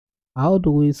How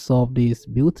do we solve this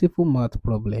beautiful math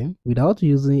problem without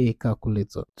using a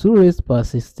calculator? 2 raised power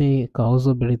 16 can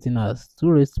also be written as 2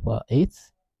 raised power 8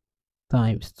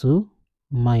 times 2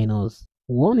 minus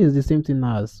 1 is the same thing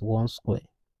as 1 square.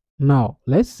 Now,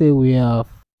 let's say we have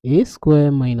a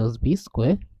square minus b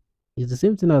square is the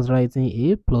same thing as writing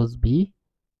a plus b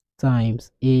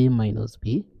times a minus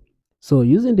b. So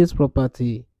using this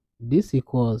property, this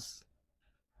equals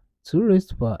 2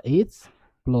 raised to power 8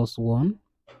 plus 1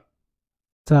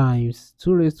 times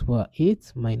 2 raised to power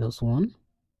 8 minus 1.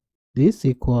 This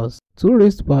equals 2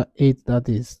 raised to power 8, that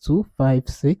is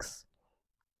 256,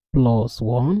 plus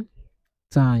 1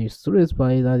 times 2 raised to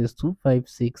power 8, that is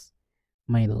 256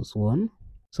 minus 1.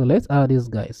 So let's add this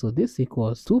guy. So this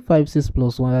equals 256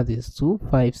 plus 1, that is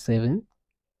 257,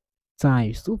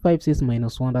 times 256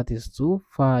 minus 1, that is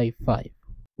 255,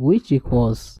 which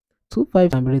equals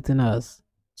 255 can be written as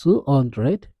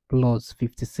 200 plus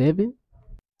 57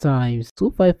 times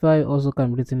 255 also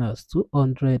can be written as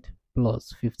 200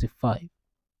 plus 55.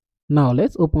 Now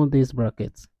let's open this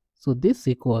bracket. So this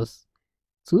equals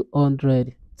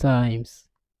 200 times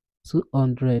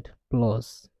 200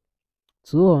 plus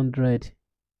 200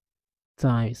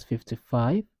 times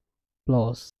 55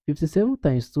 plus 57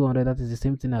 times 200, that is the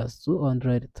same thing as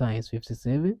 200 times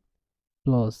 57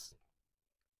 plus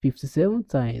 57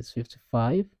 times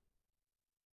 55.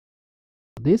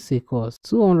 This equals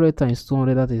 200 times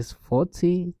 200, that is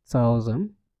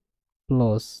 40,000,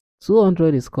 plus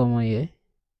 200 is common here,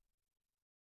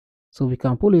 so we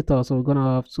can pull it out. So we're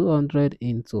gonna have 200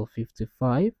 into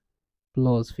 55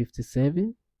 plus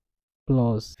 57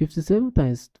 plus 57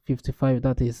 times 55,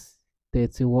 that is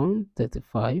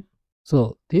 3135.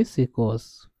 So this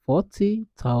equals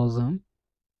 40,000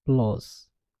 plus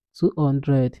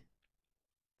 200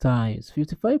 times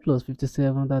 55 plus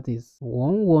 57, that is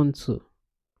 112,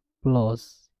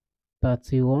 plus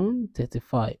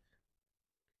 3135.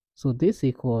 So this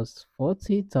equals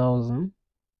 40,000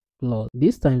 plus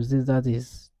this times this, that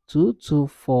is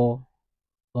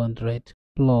 22400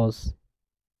 plus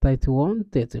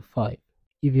 3135.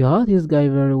 If you add this guy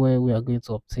very well, we are going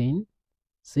to obtain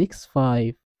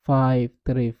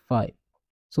 65535.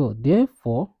 So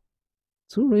therefore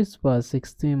 2 raised to power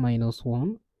 16 minus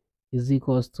 1 is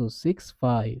equals to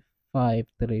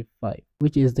 65535,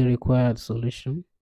 which is the required solution.